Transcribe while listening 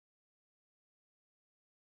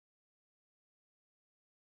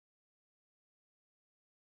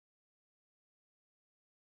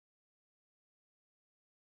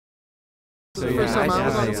So yeah, first time I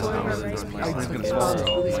was on a plane.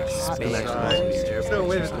 No,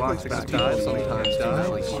 wait, sometimes die.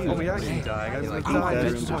 Oh, we actually die. I got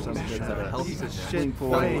bedrooms or something. Shit,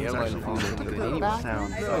 plane. You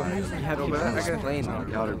have to explain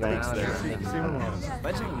the Outer Banks there.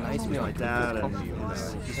 Imagine how nice meal like that and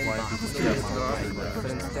his wife and sister.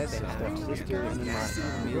 But instead they have a sister and then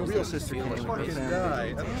my real sister came with Fucking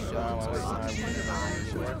die.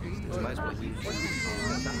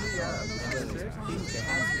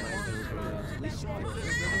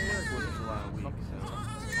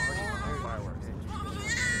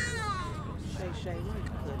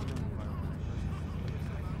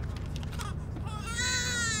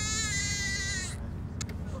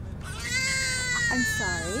 I'm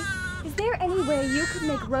sorry. Is there any way you could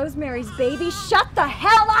make Rosemary's Baby shut the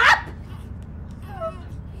hell up?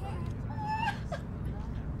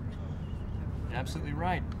 You're absolutely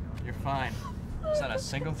right. You're fine. There's not a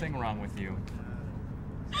single thing wrong with you.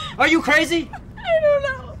 Are you crazy? I don't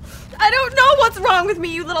know. I don't know what's wrong with me,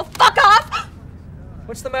 you little fuck off!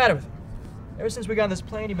 What's the matter with you? Ever since we got on this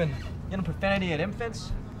plane, you've been yelling profanity at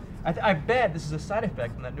infants? I bet this is a side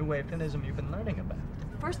effect from that new wave feminism you've been learning about.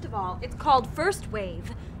 First of all, it's called First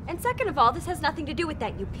Wave. And second of all, this has nothing to do with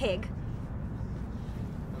that, you pig.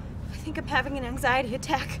 I think I'm having an anxiety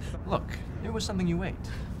attack. Look, it was something you ate.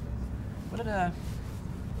 What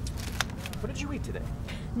did you eat today?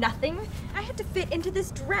 Nothing. I had to fit into this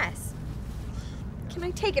dress. Can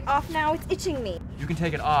I take it off now? It's itching me. You can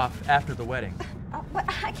take it off after the wedding. But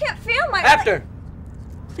I can't feel my... After!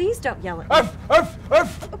 Please don't yell at me.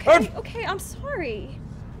 Arf! Okay, I'm sorry.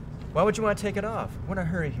 Why would you want to take it off? We're in a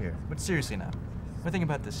hurry here. But seriously now, what do you think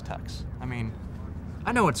about this tux? I mean,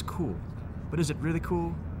 I know it's cool, but is it really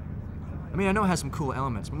cool? I mean, I know it has some cool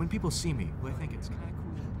elements, but when people see me, will they think it's kind of cool?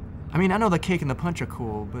 I mean, I know the cake and the punch are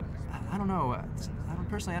cool, but I don't know.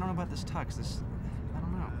 Personally, I don't know about this tux. I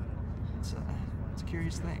don't know. It's a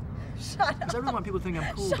curious thing. Shut up. Because I really want people to think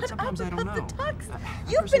I'm cool, but sometimes I don't know. The tux.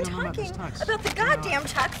 You've been talking about the goddamn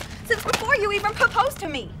tux since before you even proposed to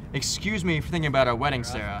me. Excuse me for thinking about our wedding,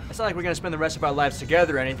 Sarah. It's not like we're gonna spend the rest of our lives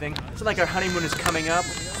together or anything. It's not like our honeymoon is coming up.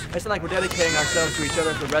 It's not like we're dedicating ourselves to each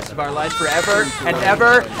other for the rest of our lives forever and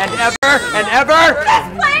ever and ever and ever. This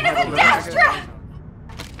plane is a death trap!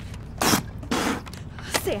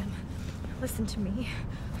 Sam, listen to me.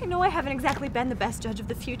 I know I haven't exactly been the best judge of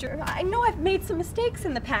the future. I know I've made some mistakes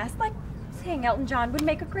in the past, like saying Elton John would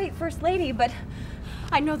make a great first lady, but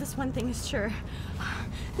I know this one thing is sure.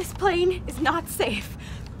 This plane is not safe.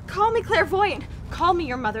 Call me clairvoyant. Call me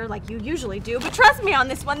your mother like you usually do, but trust me on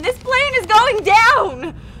this one. This plane is going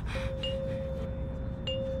down!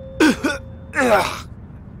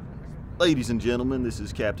 Ladies and gentlemen, this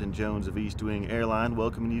is Captain Jones of East Wing Airline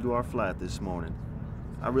welcoming you to our flight this morning.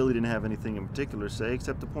 I really didn't have anything in particular to say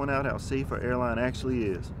except to point out how safe our airline actually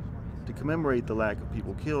is. To commemorate the lack of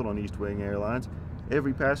people killed on East Wing Airlines,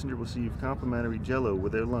 every passenger will receive complimentary Jell-O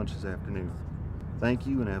with their lunch this afternoon. Thank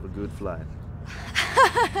you and have a good flight.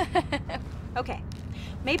 Okay,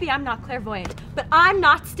 maybe I'm not clairvoyant, but I'm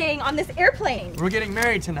not staying on this airplane. We're getting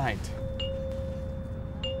married tonight.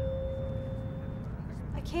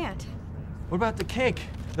 I can't. What about the cake,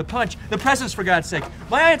 the punch, the presents, for God's sake?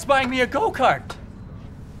 My aunt's buying me a go-kart.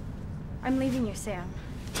 I'm leaving you, Sam.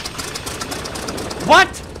 What?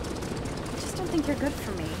 I just don't think you're good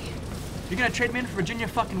for me. You're gonna trade me in for Virginia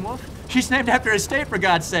fucking Woolf? She's named after a state, for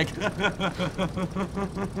God's sake.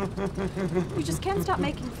 You just can't stop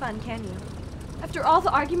making fun, can you? After all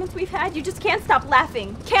the arguments we've had, you just can't stop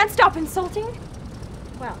laughing. Can't stop insulting?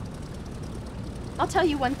 Well, I'll tell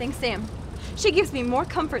you one thing, Sam. She gives me more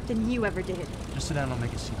comfort than you ever did. Just sit down and I'll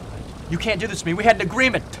make a scene, all right? You can't do this to me. We had an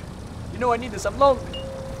agreement. You know I need this. I'm lonely.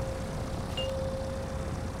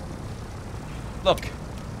 Look,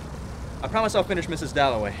 I promise I'll finish Mrs.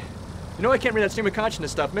 Dalloway. You know I can't read that stream of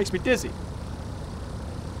consciousness stuff. It makes me dizzy.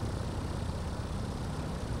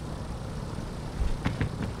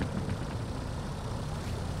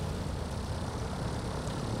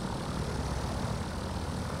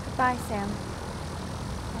 Goodbye, Sam.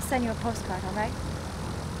 I'll send you a postcard, all right?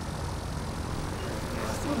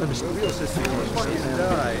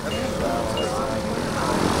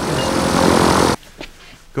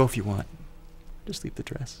 Go if you want. Just leave the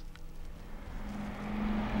dress.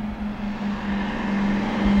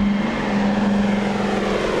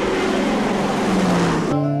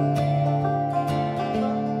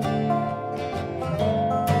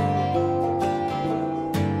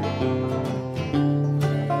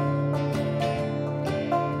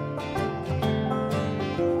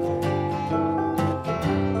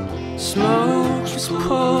 Smoke was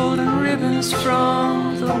pulled and ribbons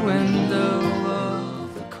from the window.